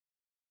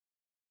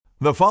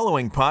The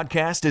following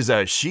podcast is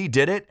a She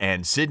Did It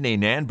and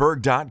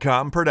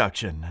SydneyNanberg.com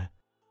production.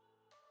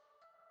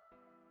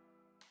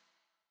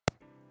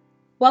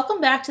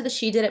 Welcome back to the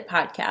She Did It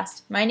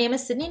podcast. My name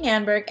is Sydney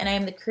Nanberg, and I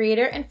am the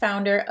creator and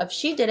founder of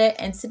She Did It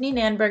and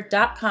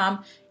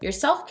SydneyNanberg.com, your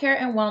self-care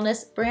and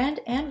wellness brand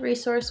and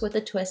resource with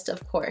a twist,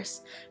 of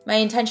course. My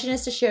intention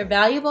is to share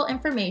valuable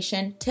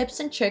information, tips,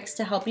 and tricks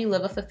to help you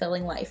live a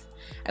fulfilling life.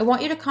 I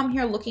want you to come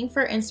here looking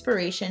for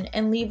inspiration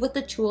and leave with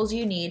the tools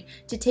you need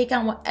to take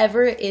on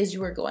whatever it is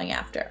you are going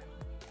after.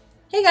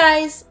 Hey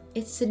guys,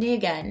 it's Sydney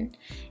again,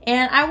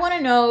 and I want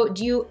to know,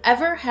 do you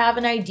ever have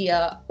an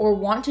idea or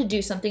want to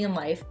do something in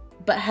life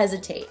but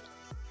hesitate?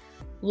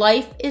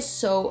 Life is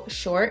so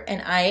short,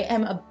 and I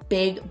am a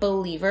big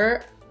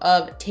believer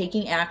of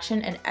taking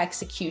action and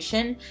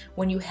execution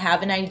when you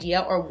have an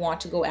idea or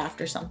want to go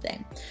after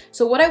something.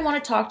 So what I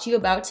want to talk to you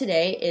about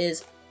today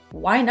is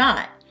why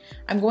not?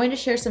 I'm going to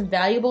share some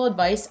valuable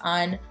advice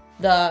on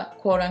the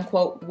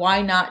quote-unquote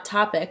why not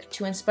topic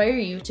to inspire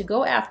you to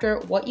go after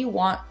what you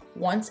want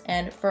once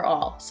and for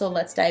all. So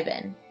let's dive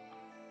in.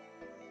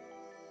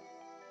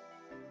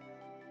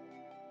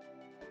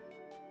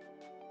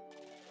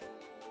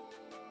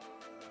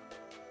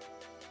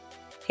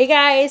 Hey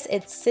guys,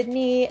 it's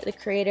Sydney, the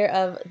creator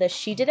of the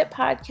She Did It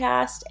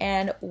podcast,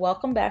 and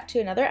welcome back to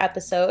another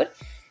episode.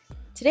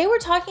 Today we're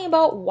talking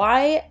about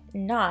why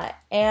not,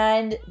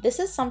 and this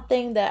is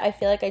something that I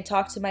feel like I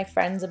talk to my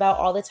friends about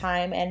all the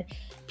time, and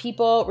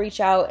people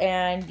reach out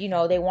and,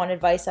 they want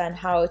advice on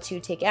how to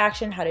take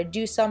action, how to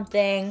do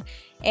something,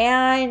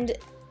 and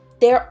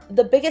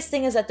the biggest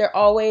thing is that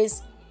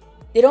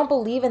they don't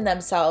believe in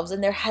themselves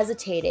and they're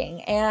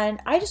hesitating, and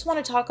I just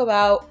want to talk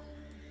about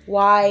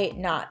why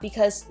not,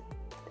 because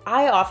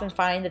I often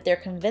find that they're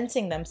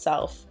convincing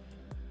themselves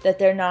that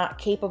they're not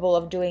capable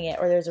of doing it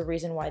or there's a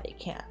reason why they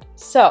can't.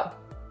 So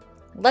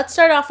let's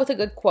start off with a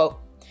good quote.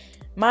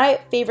 My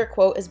favorite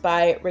quote is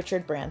by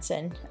Richard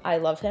Branson. I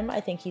love him.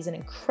 I think he's an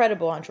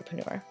incredible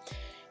entrepreneur.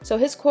 So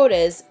his quote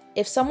is,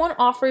 "If someone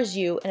offers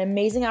you an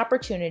amazing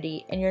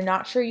opportunity and you're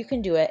not sure you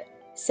can do it,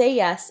 say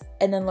yes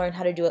and then learn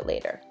how to do it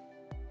later."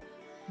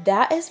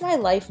 That is my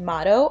life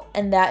motto,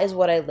 and that is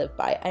what I live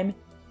by.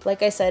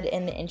 Like I said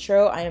in the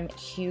intro, I am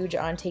huge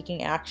on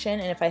taking action,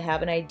 and if I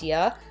have an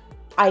idea,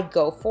 I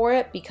go for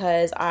it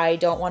because I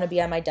don't want to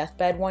be on my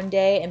deathbed one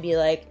day and be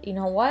like, you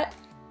know what?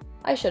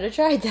 I should have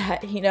tried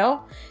that,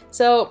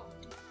 So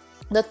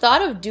the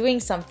thought of doing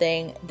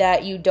something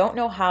that you don't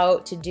know how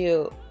to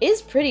do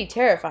is pretty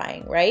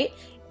terrifying, right?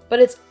 But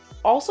it's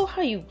also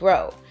how you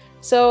grow.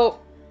 So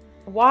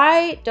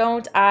why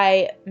don't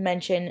I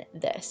mention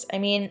this?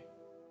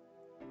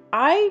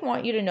 I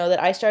want you to know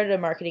that I started a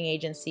marketing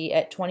agency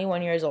at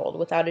 21 years old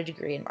without a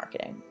degree in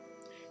marketing.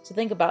 So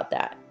think about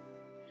that.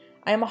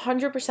 I am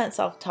 100%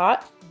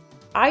 self-taught.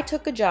 I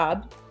took a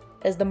job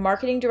as the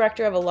marketing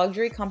director of a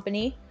luxury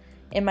company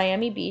in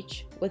Miami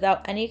Beach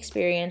without any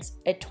experience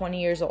at 20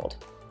 years old.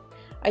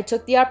 I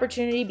took the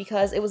opportunity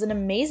because it was an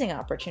amazing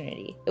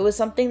opportunity. It was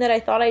something that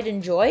I thought I'd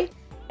enjoy.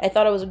 I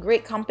thought it was a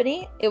great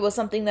company. It was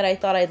something that I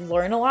thought I'd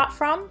learn a lot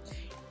from,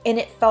 and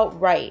it felt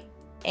right.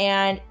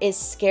 And as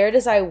scared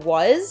as I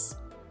was,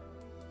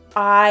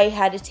 I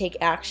had to take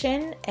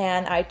action,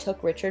 and I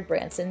took Richard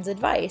Branson's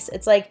advice.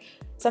 It's like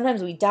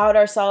sometimes we doubt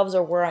ourselves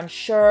or we're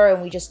unsure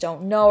and we just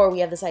don't know, or we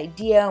have this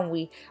idea and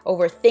we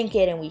overthink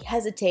it and we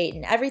hesitate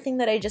and everything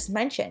that I just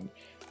mentioned.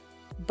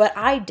 But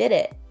I did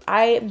it.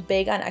 I am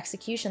big on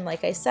execution,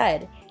 like I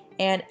said,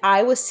 and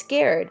I was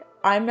scared.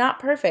 I'm not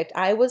perfect.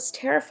 I was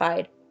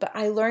terrified, but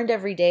I learned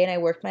every day and I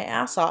worked my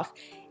ass off.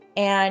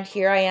 And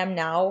here I am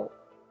now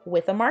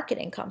with a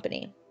marketing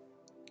company.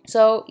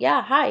 So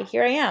yeah, hi,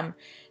 here I am.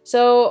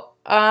 So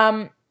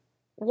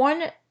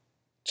one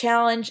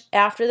challenge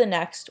after the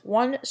next,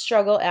 one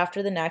struggle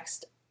after the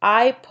next,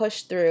 I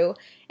push through,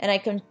 and I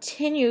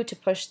continue to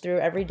push through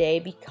every day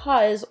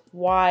because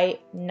why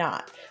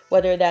not?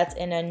 Whether that's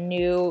in a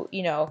new,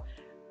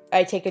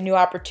 I take a new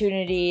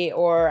opportunity,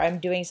 or I'm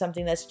doing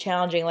something that's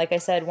challenging. Like I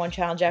said, one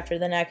challenge after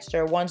the next,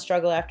 or one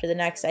struggle after the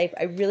next, I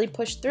really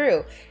push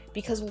through.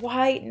 Because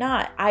why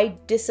not? I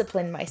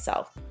discipline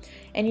myself.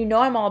 And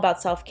I'm all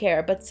about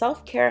self-care, but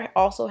self-care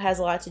also has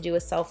a lot to do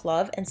with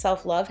self-love, and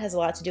self-love has a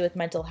lot to do with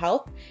mental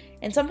health.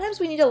 And sometimes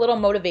we need a little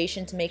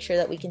motivation to make sure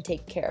that we can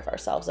take care of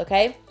ourselves,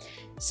 okay?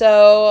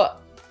 So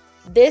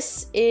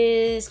this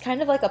is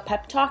kind of like a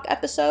pep talk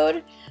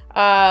episode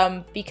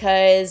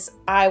because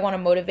I want to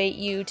motivate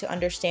you to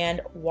understand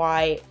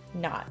why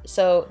not.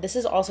 So this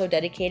is also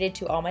dedicated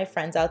to all my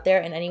friends out there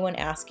and anyone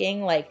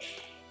asking, like,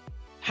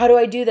 how do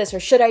I do this? Or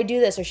should I do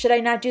this? Or should I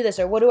not do this?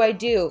 Or what do I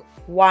do?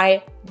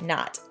 Why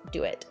not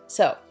do it?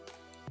 So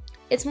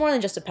it's more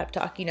than just a pep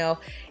talk,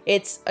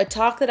 It's a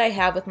talk that I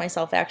have with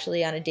myself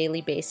actually on a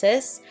daily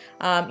basis.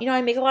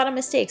 I make a lot of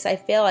mistakes. I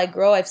fail, I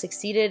grow, I've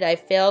succeeded, I've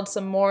failed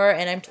some more,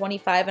 and I'm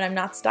 25 and I'm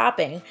not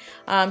stopping.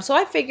 So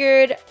I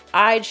figured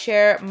I'd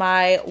share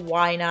my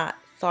why not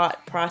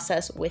thought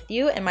process with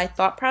you. And my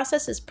thought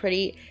process is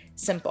pretty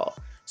simple.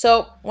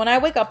 So when I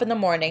wake up in the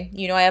morning,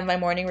 I have my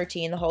morning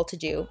routine, the whole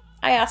to-do.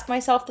 I ask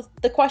myself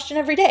the question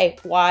every day,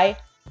 why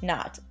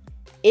not?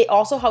 it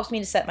also helps me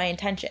to set my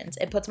intentions.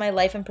 It puts my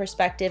life in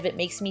perspective. It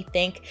makes me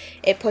think.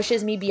 It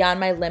pushes me beyond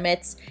my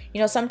limits.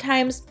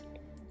 Sometimes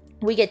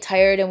we get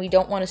tired and we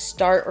don't want to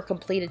start or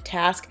complete a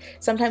task.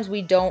 Sometimes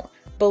we don't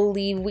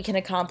believe we can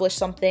accomplish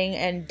something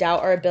and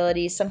doubt our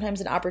abilities.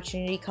 Sometimes an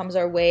opportunity comes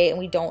our way and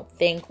we don't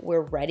think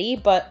we're ready,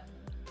 but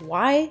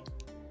why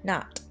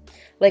not?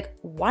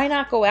 Why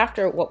not go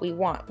after what we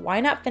want?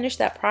 Why not finish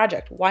that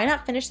project? Why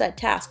not finish that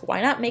task?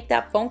 Why not make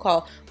that phone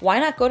call? Why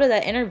not go to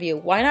that interview?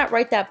 Why not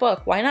write that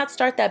book? Why not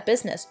start that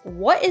business?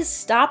 What is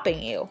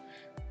stopping you?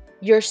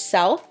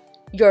 Yourself,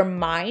 your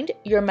mind,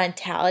 your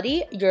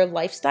mentality, your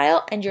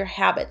lifestyle, and your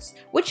habits,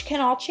 which can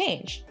all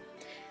change.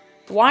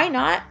 Why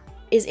not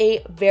is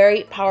a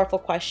very powerful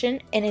question,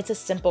 and it's a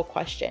simple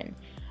question.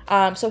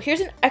 So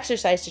here's an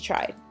exercise to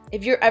try.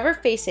 If you're ever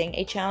facing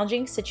a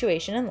challenging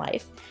situation in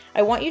life,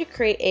 I want you to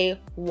create a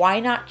why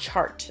not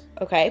chart,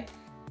 okay?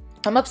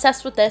 I'm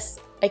obsessed with this.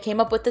 I came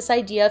up with this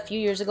idea a few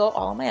years ago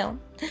all on my own.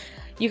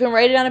 You can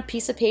write it on a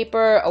piece of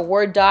paper, a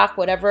Word doc,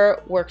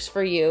 whatever works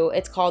for you.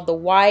 It's called the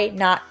why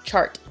not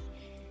chart.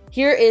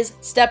 Here is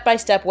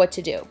step-by-step what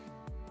to do.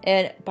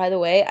 And by the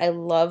way, I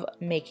love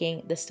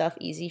making this stuff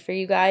easy for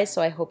you guys,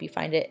 so I hope you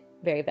find it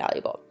very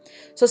valuable.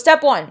 So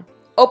step 1,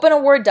 open a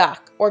Word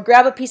doc or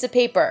grab a piece of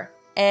paper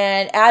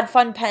and add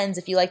fun pens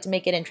if you like to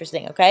make it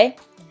interesting, okay?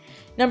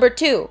 Number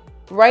 2,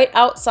 write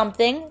out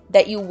something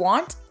that you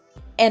want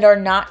and are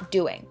not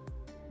doing.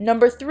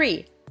 Number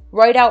 3,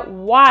 write out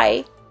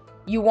why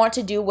you want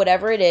to do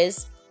whatever it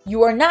is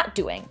you are not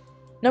doing.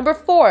 Number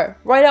 4,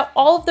 write out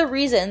all of the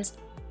reasons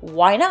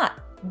why not.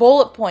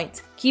 Bullet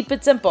points, keep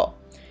it simple.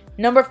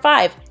 Number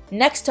 5,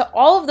 next to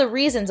all of the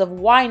reasons of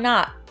why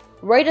not,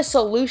 write a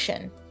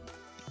solution.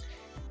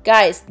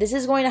 Guys, this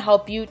is going to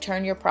help you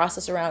turn your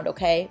process around,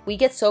 okay? We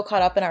get so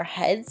caught up in our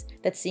heads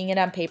that seeing it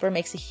on paper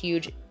makes a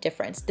huge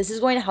difference. This is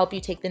going to help you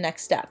take the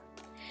next step.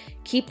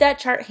 Keep that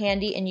chart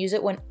handy and use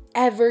it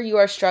whenever you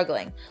are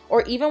struggling,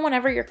 or even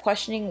whenever you're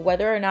questioning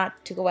whether or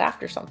not to go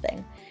after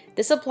something.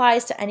 This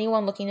applies to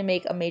anyone looking to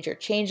make a major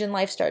change in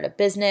life, start a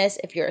business.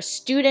 If you're a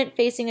student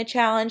facing a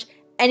challenge,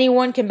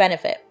 anyone can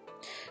benefit.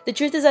 The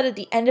truth is that at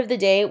the end of the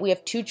day, we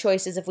have 2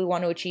 choices if we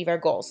want to achieve our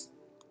goals: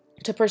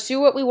 to pursue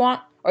what we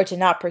want or to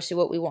not pursue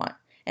what we want.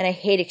 And I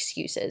hate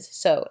excuses.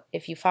 So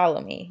if you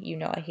follow me, you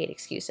know I hate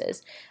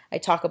excuses. I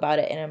talk about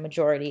it in a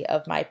majority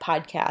of my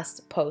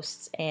podcast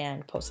posts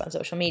and posts on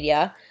social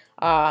media.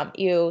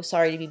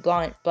 Sorry to be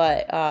blunt,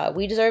 but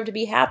we deserve to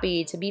be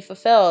happy, to be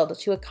fulfilled,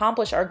 to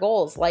accomplish our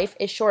goals. Life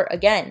is short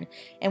again,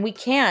 and we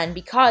can,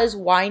 because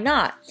why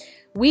not?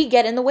 We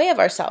get in the way of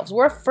ourselves.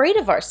 We're afraid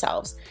of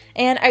ourselves.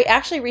 And I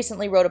actually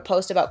recently wrote a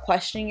post about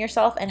questioning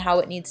yourself and how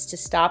it needs to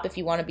stop if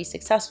you want to be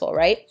successful,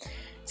 right?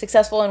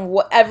 Successful in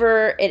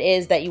whatever it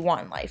is that you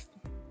want in life.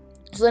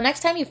 So the next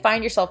time you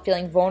find yourself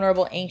feeling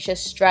vulnerable,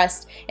 anxious,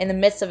 stressed in the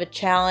midst of a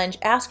challenge,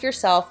 ask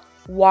yourself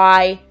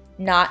why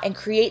not, and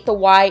create the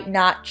why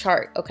not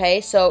chart, okay?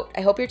 So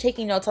I hope you're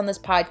taking notes on this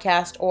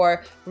podcast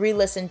or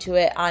re-listen to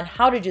it on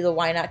how to do the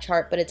why not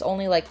chart, but it's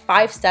only like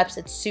 5 steps.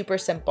 It's super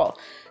simple.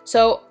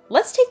 So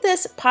let's take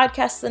this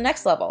podcast to the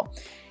next level.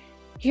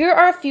 Here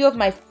are a few of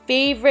my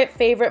favorite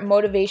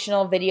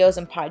motivational videos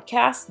and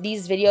podcasts.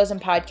 These videos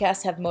and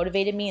podcasts have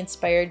motivated me,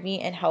 inspired me,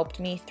 and helped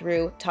me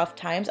through tough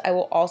times. I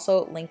will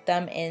also link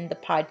them in the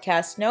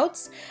podcast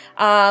notes,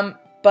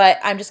 but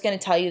I'm just going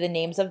to tell you the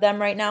names of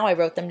them right now. I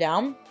wrote them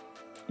down.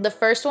 The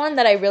first one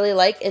that I really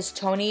like is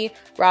Tony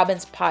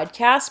Robbins'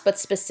 podcast, but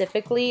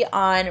specifically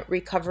on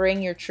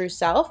recovering your true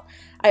self.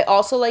 I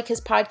also like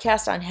his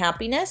podcast on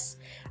happiness.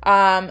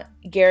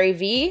 Gary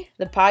Vee,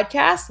 the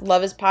podcast,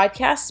 love his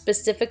podcast,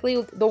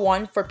 specifically the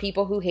one for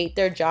people who hate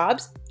their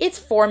jobs. It's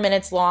 4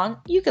 minutes long.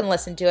 You can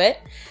listen to it.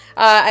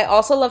 I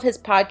also love his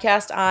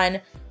podcast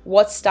on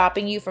what's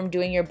stopping you from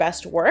doing your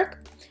best work.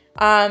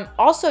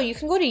 Also, you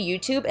can go to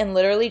YouTube and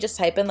literally just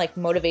type in like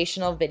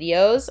motivational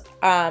videos.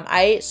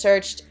 I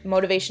searched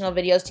motivational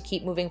videos to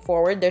keep moving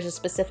forward. There's a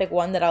specific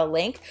one that I'll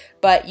link,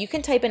 but you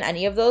can type in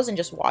any of those and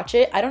just watch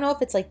it. I don't know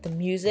if it's like the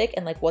music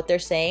and like what they're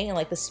saying and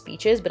like the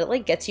speeches, but it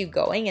like gets you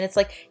going and it's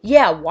like,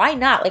 yeah, why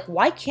not? Like,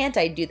 why can't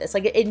I do this?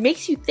 Like, it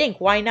makes you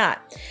think, why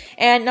not?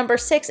 And number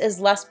 6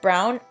 is Les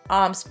Brown.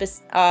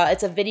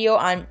 It's a video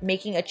on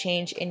making a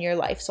change in your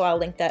life. So I'll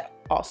link that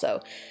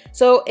also.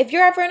 So if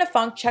you're ever in a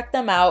funk, check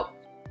them out.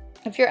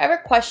 If you're ever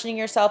questioning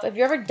yourself, if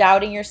you're ever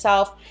doubting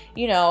yourself,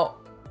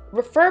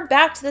 refer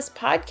back to this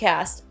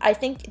podcast. I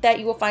think that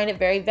you will find it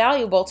very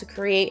valuable to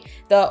create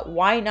the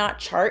why not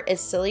chart.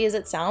 As silly as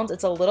it sounds,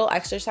 it's a little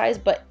exercise,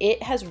 but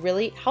it has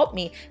really helped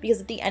me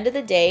because at the end of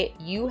the day,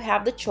 you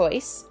have the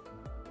choice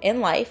in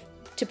life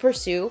to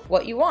pursue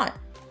what you want.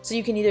 So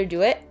you can either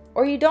do it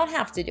or you don't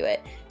have to do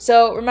it.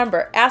 So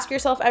remember, ask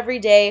yourself every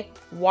day,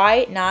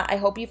 why not? I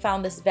hope you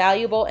found this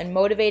valuable and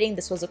motivating.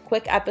 This was a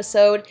quick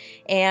episode,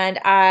 and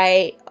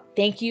I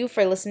thank you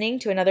for listening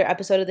to another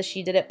episode of the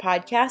She Did It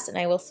podcast, and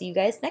I will see you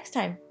guys next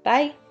time.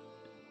 Bye.